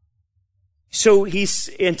 So he's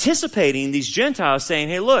anticipating these Gentiles saying,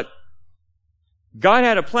 hey, look, God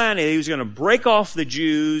had a plan that he was going to break off the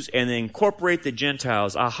Jews and then incorporate the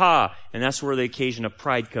Gentiles. Aha! And that's where the occasion of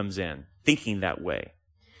pride comes in, thinking that way.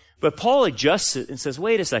 But Paul adjusts it and says,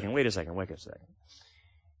 wait a second.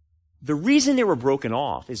 The reason they were broken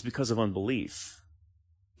off is because of unbelief,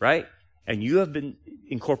 right? And you have been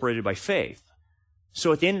incorporated by faith.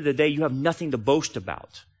 So at the end of the day, you have nothing to boast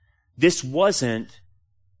about. This wasn't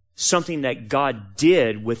something that God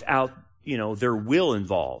did without, their will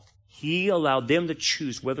involved. He allowed them to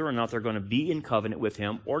choose whether or not they're going to be in covenant with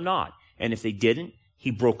him or not. And if they didn't,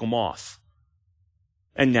 he broke them off.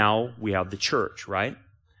 And now we have the church, right?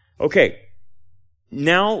 Okay.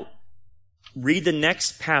 Now, read the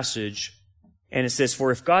next passage, and it says,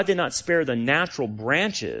 for if God did not spare the natural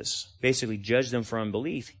branches, basically judge them for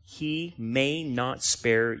unbelief, he may not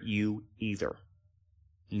spare you either.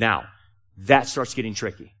 Now, that starts getting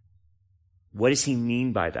tricky. What does he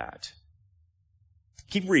mean by that?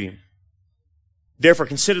 Keep reading. Therefore,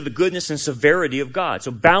 consider the goodness and severity of God.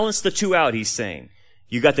 So balance the two out, he's saying.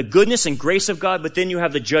 You got the goodness and grace of God, but then you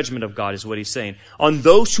have the judgment of God, is what he's saying. On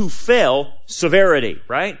those who fell, severity,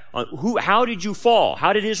 right? How did you fall?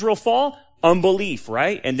 How did Israel fall? Unbelief,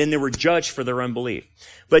 right? And then they were judged for their unbelief.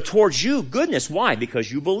 But towards you, goodness. Why?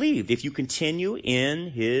 Because you believed. If you continue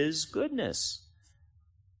in his goodness.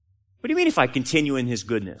 What do you mean if I continue in his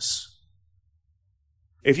goodness?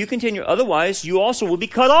 If you continue, otherwise, you also will be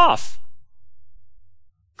cut off.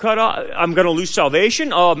 Cut off. I'm going to lose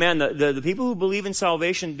salvation? Oh man, the people who believe in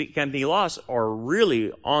salvation can be lost are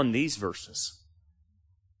really on these verses.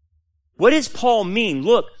 What does Paul mean?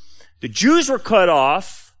 Look, the Jews were cut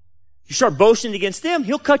off. You start boasting against them,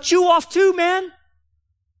 he'll cut you off too, man.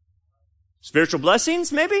 Spiritual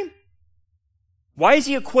blessings, maybe? Why is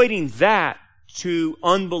he equating that to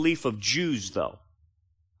unbelief of Jews, though?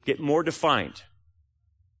 Get more defined.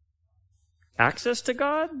 Access to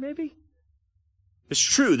God, maybe? It's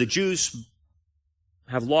true, the Jews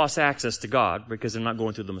have lost access to God because they're not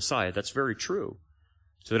going through the Messiah. That's very true.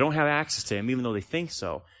 So they don't have access to him, even though they think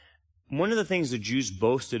so. One of the things the Jews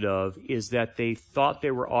boasted of is that they thought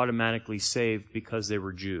they were automatically saved because they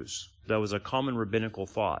were Jews. That was a common rabbinical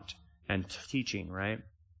thought and teaching, right?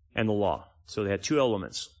 And the law. So they had two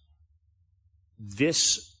elements.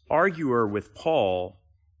 This arguer with Paul,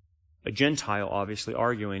 a Gentile obviously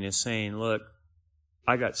arguing, is saying, look,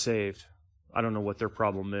 I got saved. I don't know what their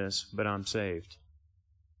problem is, but I'm saved.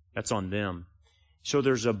 That's on them. So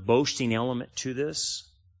there's a boasting element to this.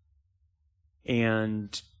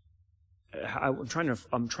 And I'm trying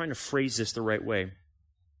to phrase this the right way.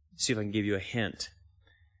 See if I can give you a hint.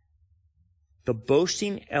 The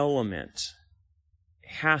boasting element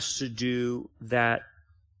has to do that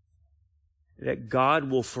God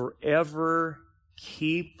will forever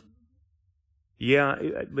keep. Yeah,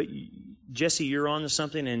 but Jesse, you're on to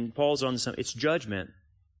something, and Paul's on to something. It's judgment,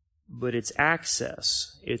 but it's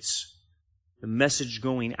access. It's the message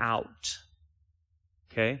going out.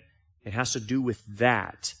 Okay? It has to do with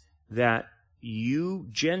that you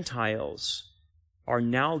Gentiles are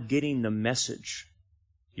now getting the message.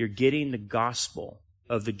 You're getting the gospel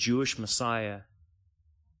of the Jewish Messiah.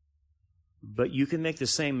 But you can make the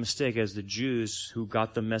same mistake as the Jews who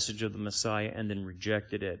got the message of the Messiah and then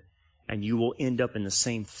rejected it. And you will end up in the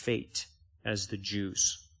same fate as the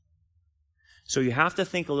Jews. So you have to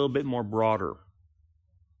think a little bit more broader.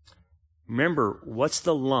 Remember, what's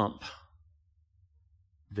the lump?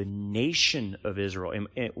 The nation of Israel.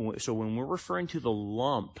 And so when we're referring to the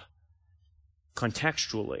lump,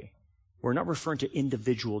 contextually, we're not referring to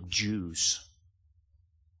individual Jews.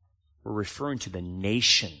 We're referring to the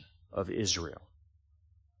nation of Israel.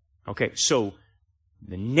 Okay, so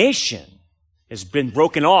the nation has been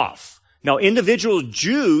broken off. Now, individual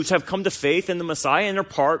Jews have come to faith in the Messiah,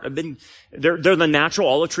 and they're the natural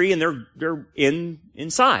olive tree, and they're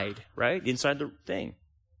inside, right? Inside the thing.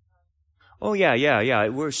 Oh, yeah.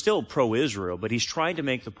 We're still pro-Israel, but he's trying to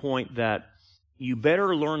make the point that you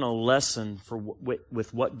better learn a lesson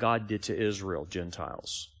with what God did to Israel,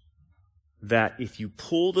 Gentiles. That if you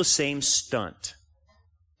pull the same stunt,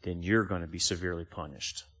 then you're going to be severely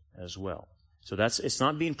punished as well. So it's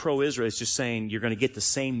not being pro-Israel, it's just saying you're going to get the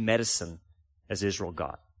same medicine as Israel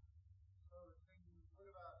got.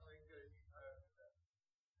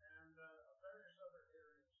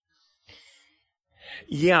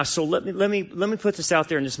 Yeah, so let me put this out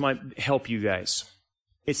there, and this might help you guys.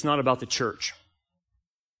 It's not about the church.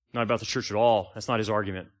 Not about the church at all. That's not his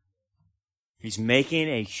argument. He's making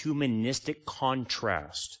a humanistic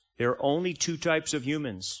contrast. There are only two types of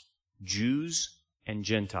humans, Jews and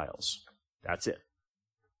Gentiles. That's it.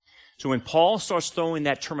 So when Paul starts throwing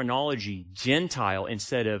that terminology, Gentile,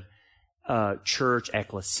 instead of church,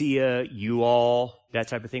 ecclesia, you all, that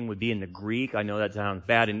type of thing would be in the Greek. I know that sounds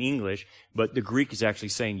bad in English, but the Greek is actually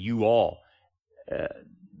saying you all.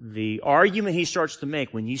 The argument he starts to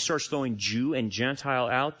make when he starts throwing Jew and Gentile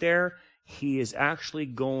out there, he is actually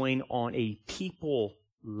going on a people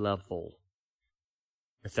level,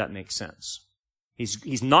 if that makes sense.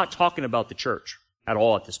 He's not talking about the church at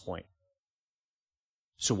all at this point.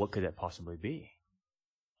 So what could that possibly be?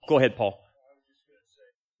 Go ahead, Paul.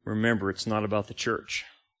 Remember, it's not about the church.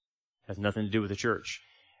 It has nothing to do with the church.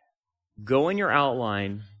 Go in your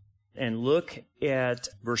outline and look at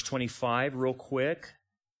verse 25 real quick,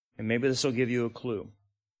 and maybe this will give you a clue.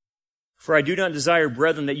 For I do not desire,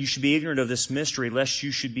 brethren, that you should be ignorant of this mystery, lest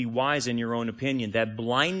you should be wise in your own opinion. That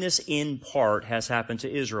blindness in part has happened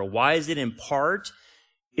to Israel. Why is it in part?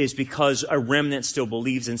 Is because a remnant still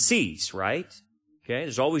believes and sees, right? Okay,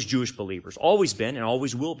 there's always Jewish believers. Always been and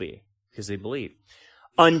always will be, because they believe.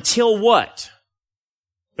 Until what?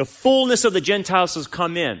 The fullness of the Gentiles has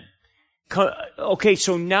come in. Okay,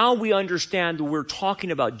 so now we understand that we're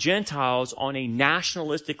talking about Gentiles on a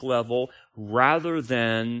nationalistic level rather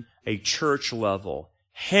than a church level.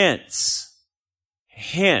 Hence,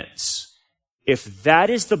 if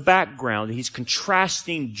that is the background, he's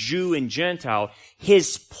contrasting Jew and Gentile,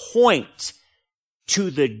 his point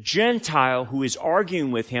to the Gentile who is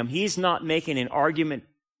arguing with him, he's not making an argument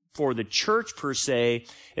for the church per se,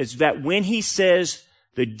 is that when he says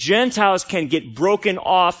the Gentiles can get broken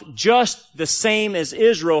off just the same as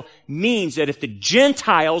Israel, means that if the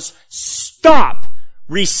Gentiles stop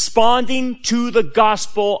responding to the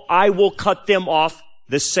gospel, I will cut them off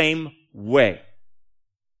the same way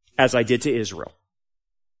as I did to Israel.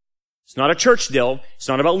 It's not a church deal. It's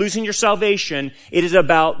not about losing your salvation. It is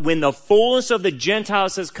about when the fullness of the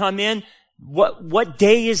Gentiles has come in, what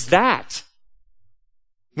day is that?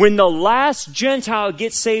 When the last Gentile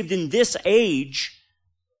gets saved in this age,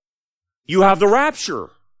 you have the rapture.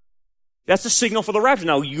 That's the signal for the rapture.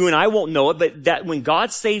 Now, you and I won't know it, but that when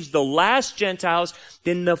God saves the last Gentiles,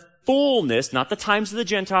 then the fullness, not the times of the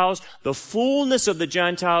Gentiles, the fullness of the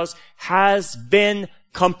Gentiles has been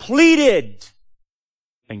completed.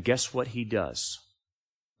 And guess what he does?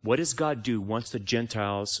 What does God do once the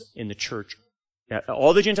Gentiles in the church,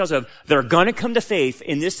 all the Gentiles that are going to come to faith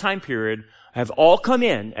in this time period, have all come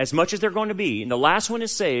in, as much as they're going to be, and the last one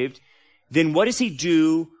is saved, then what does he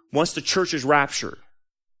do once the church is raptured?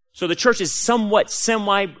 So the church is somewhat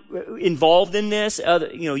semi-involved in this.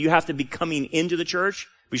 You have to be coming into the church.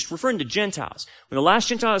 We're just referring to Gentiles. When the last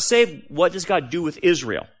Gentile is saved, what does God do with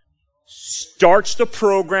Israel? Starts the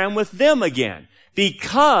program with them again.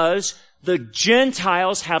 Because the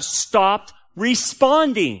Gentiles have stopped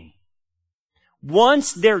responding.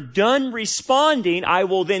 Once they're done responding, I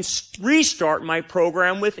will then restart my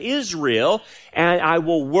program with Israel, and I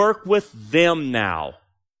will work with them now.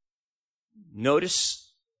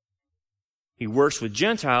 Notice, he works with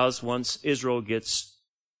Gentiles once Israel gets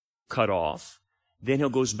cut off. Then he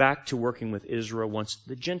goes back to working with Israel once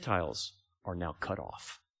the Gentiles are now cut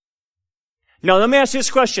off. Now, let me ask you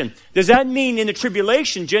this question. Does that mean in the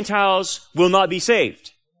tribulation, Gentiles will not be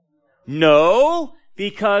saved? No,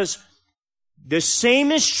 because the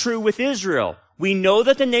same is true with Israel. We know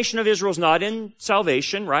that the nation of Israel is not in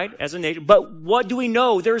salvation, right, as a nation. But what do we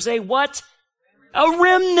know? There's a what? A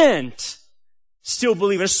remnant. still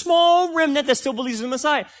believe, a small remnant that still believes in the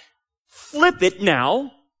Messiah. Flip it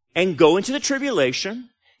now and go into the tribulation.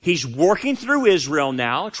 He's working through Israel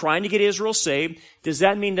now, trying to get Israel saved. Does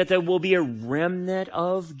that mean that there will be a remnant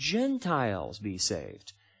of Gentiles be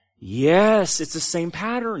saved? Yes, it's the same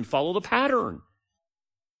pattern. Follow the pattern.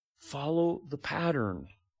 Follow the pattern.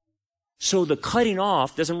 So the cutting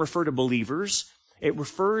off doesn't refer to believers. It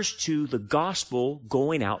refers to the gospel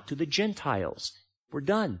going out to the Gentiles. We're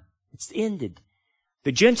done. It's ended.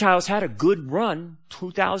 The Gentiles had a good run,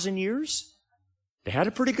 2,000 years. They had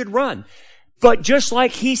a pretty good run. But just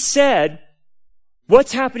like he said,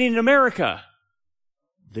 what's happening in America?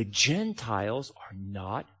 The Gentiles are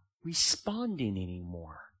not responding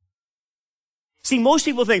anymore. See, most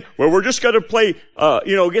people think, well, we're just going to play,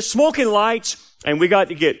 get smoking lights, and we got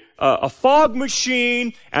to get a fog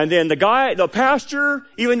machine, and then the pastor,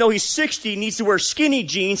 even though he's 60, needs to wear skinny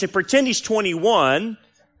jeans and pretend he's 21.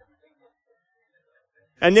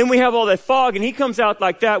 And then we have all that fog, and he comes out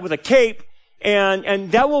like that with a cape,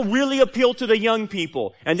 and that will really appeal to the young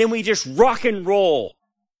people. And then we just rock and roll,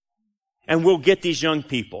 and we'll get these young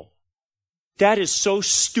people. That is so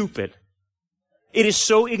stupid. It is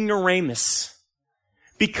so ignoramus.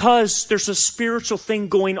 Because there's a spiritual thing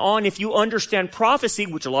going on. If you understand prophecy,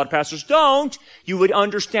 which a lot of pastors don't, you would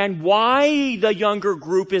understand why the younger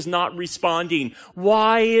group is not responding.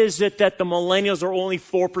 Why is it that the millennials are only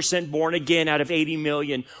 4% born again out of 80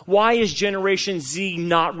 million? Why is Generation Z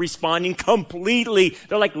not responding completely?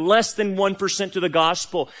 They're like less than 1% to the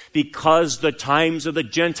gospel. Because the times of the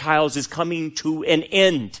Gentiles is coming to an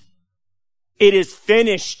end. It is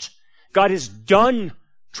finished. God is done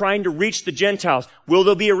trying to reach the Gentiles. Will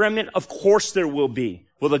there be a remnant? Of course there will be.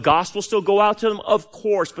 Will the gospel still go out to them? Of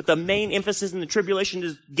course. But the main emphasis in the tribulation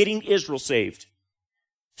is getting Israel saved.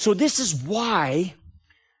 So this is why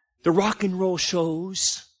the rock and roll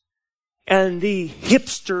shows and the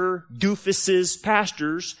hipster doofuses,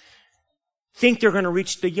 pastors, think they're going to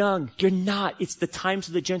reach the young. You're not. It's the times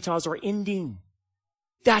of the Gentiles are ending.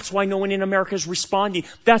 That's why no one in America is responding.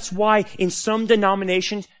 That's why in some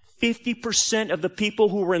denominations, 50% of the people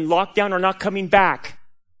who were in lockdown are not coming back.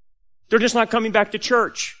 They're just not coming back to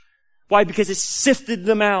church. Why? Because it sifted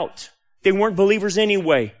them out. They weren't believers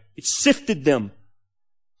anyway. It sifted them.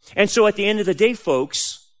 And so at the end of the day,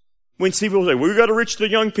 folks, when people say, we've got to reach the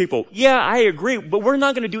young people. Yeah, I agree, but we're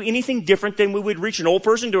not going to do anything different than we would reach an old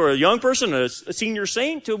person to a young person, a senior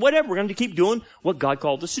saint, to whatever. We're going to keep doing what God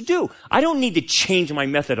called us to do. I don't need to change my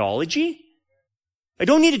methodology. I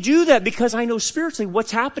don't need to do that because I know spiritually what's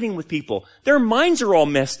happening with people. Their minds are all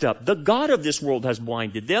messed up. The God of this world has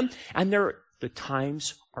blinded them, and the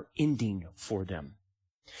times are ending for them.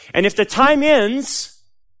 And if the time ends,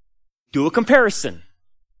 do a comparison.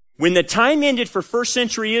 When the time ended for first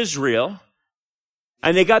century Israel,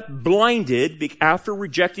 and they got blinded after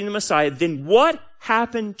rejecting the Messiah, then what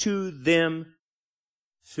happened to them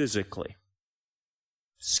physically?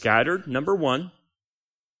 Scattered, number one.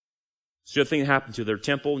 It's the other thing that happened to their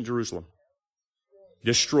temple in Jerusalem.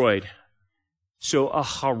 Destroyed. So a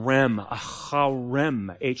harem,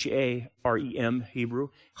 H-A-R-E-M, Hebrew,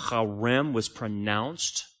 harem was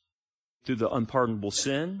pronounced through the unpardonable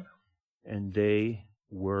sin, and they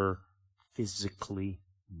were physically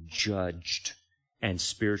judged and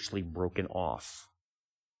spiritually broken off.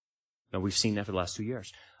 Now we've seen that for the last 2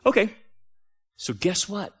 years. Okay, so guess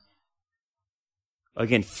what?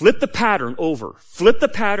 Again, flip the pattern over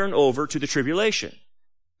to the tribulation.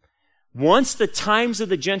 Once the times of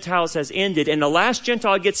the Gentiles has ended and the last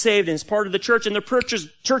Gentile gets saved and is part of the church and the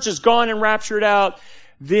church is gone and raptured out,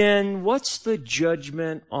 then what's the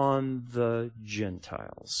judgment on the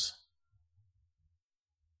Gentiles?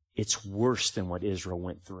 It's worse than what Israel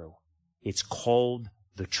went through. It's called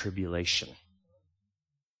the tribulation.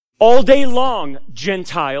 All day long,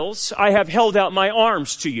 Gentiles, I have held out my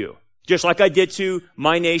arms to you. Just like I did to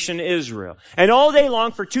my nation Israel. And all day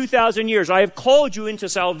long for 2,000 years, I have called you into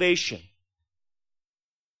salvation.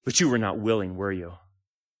 But you were not willing, were you?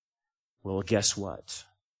 Well, guess what?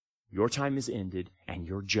 Your time is ended and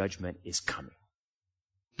your judgment is coming.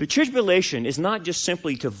 The tribulation is not just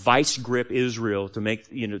simply to vice grip Israel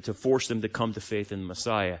to force them to come to faith in the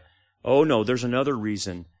Messiah. Oh no, there's another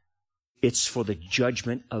reason. It's for the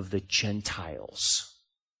judgment of the Gentiles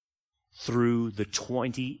through the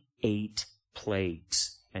 28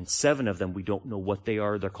 plagues. And 7 of them, we don't know what they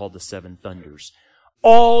are. They're called the 7 thunders.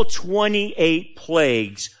 All 28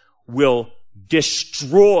 plagues will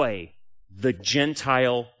destroy the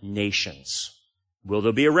Gentile nations. Will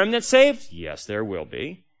there be a remnant saved? Yes, there will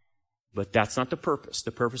be. But that's not the purpose.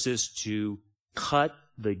 The purpose is to cut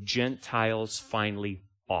the Gentiles finally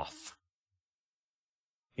off.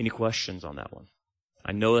 Any questions on that one?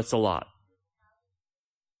 I know that's a lot.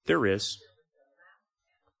 There is.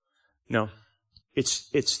 No.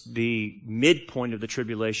 It's the midpoint of the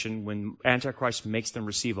tribulation when Antichrist makes them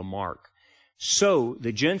receive a mark. So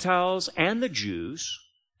the Gentiles and the Jews,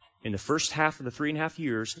 in the first half of the 3.5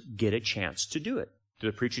 years, get a chance to do it. Through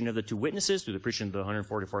the preaching of the 2 witnesses, through the preaching of the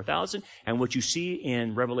 144,000. And what you see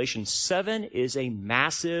in Revelation 7 is a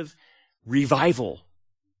massive revival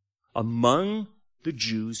among the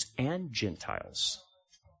Jews and Gentiles.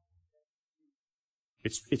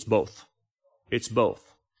 It's both. It's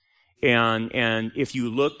both. And if you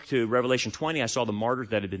look to Revelation 20, I saw the martyrs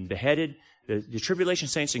that had been beheaded. The tribulation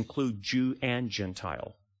saints include Jew and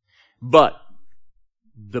Gentile. But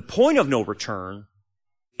the point of no return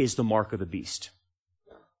is the mark of the beast.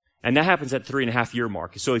 And that happens at the 3.5 year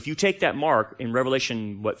mark. So if you take that mark in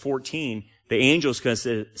Revelation, 14, the angel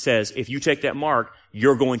says, if you take that mark,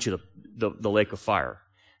 you're going to the lake of fire.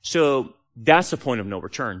 So that's the point of no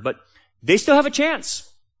return. But they still have a chance.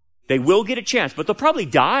 They will get a chance, but they'll probably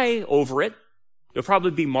die over it. They'll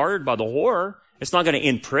probably be martyred by the horror. It's not going to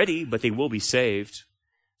end pretty, but they will be saved.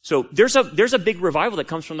 So there's a big revival that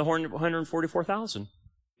comes from the 144,000.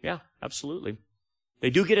 Yeah, absolutely.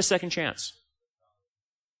 They do get a second chance.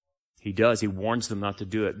 He does. He warns them not to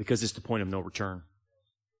do it because it's the point of no return.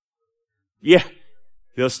 Yeah,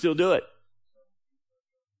 they'll still do it.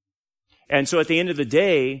 And so at the end of the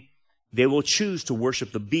day, they will choose to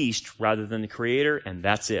worship the beast rather than the Creator, and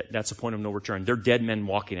that's it. That's the point of no return. They're dead men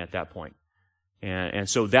walking at that point. And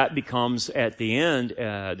so that becomes, at the end,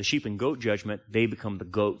 the sheep and goat judgment, they become the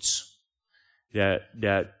goats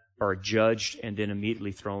that are judged and then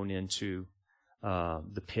immediately thrown into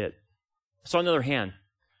the pit. I saw another hand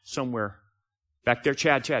somewhere. Back there,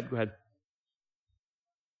 Chad, go ahead.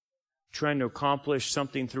 Trying to accomplish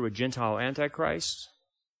something through a Gentile Antichrist?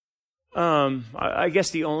 I guess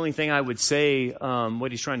the only thing I would say,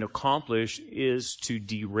 what he's trying to accomplish is to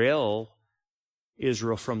derail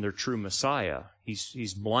Israel from their true Messiah.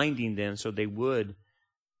 He's blinding them so they would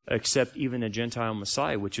accept even a Gentile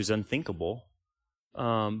Messiah, which is unthinkable.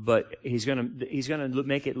 But he's gonna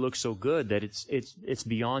make it look so good that it's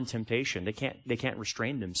beyond temptation. They can't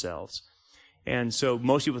restrain themselves. And so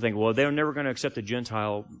most people think, well, they're never going to accept a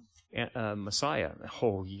Gentile Messiah.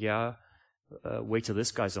 Oh yeah. Wait till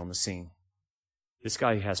this guy's on the scene. This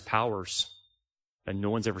guy has powers that no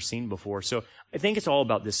one's ever seen before. So I think it's all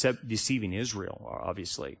about deceiving Israel,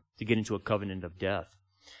 obviously, to get into a covenant of death.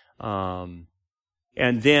 And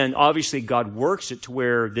then, obviously, God works it to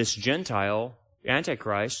where this Gentile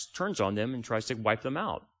Antichrist turns on them and tries to wipe them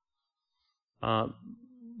out.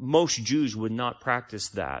 Most Jews would not practice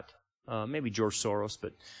that. Maybe George Soros,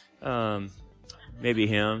 but maybe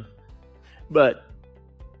him. But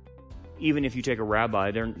even if you take a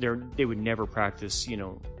rabbi, they would never practice,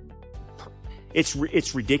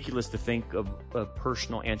 it's ridiculous to think of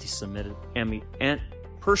personal anti-Semitism.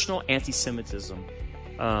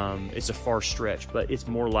 It's a far stretch, but it's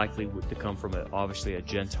more likely to come from obviously a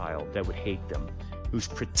Gentile that would hate them, who's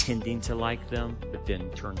pretending to like them, but then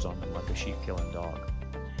turns on them like a sheep-killing dog.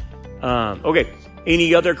 Okay,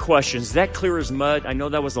 any other questions? Is that clear as mud? I know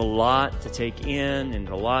that was a lot to take in and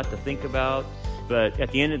a lot to think about. But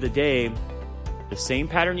at the end of the day, the same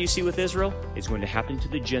pattern you see with Israel is going to happen to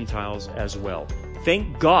the Gentiles as well.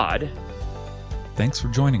 Thank God. Thanks for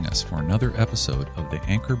joining us for another episode of the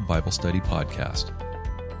Anchor Bible Study Podcast.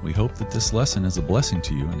 We hope that this lesson is a blessing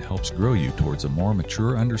to you and helps grow you towards a more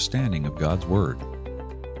mature understanding of God's Word.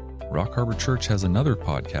 Rock Harbor Church has another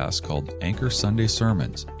podcast called Anchor Sunday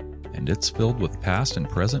Sermons, and it's filled with past and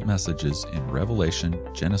present messages in Revelation,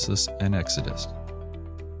 Genesis, and Exodus.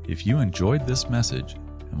 If you enjoyed this message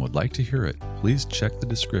and would like to hear it, please check the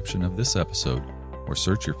description of this episode or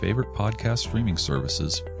search your favorite podcast streaming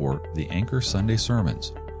services for the Anchor Sunday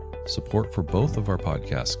Sermons. Support for both of our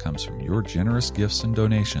podcasts comes from your generous gifts and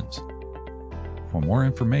donations. For more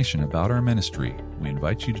information about our ministry, we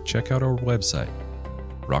invite you to check out our website,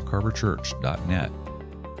 rockharborchurch.net.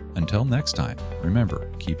 Until next time,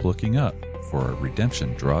 remember, keep looking up, for our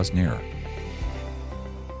redemption draws nearer.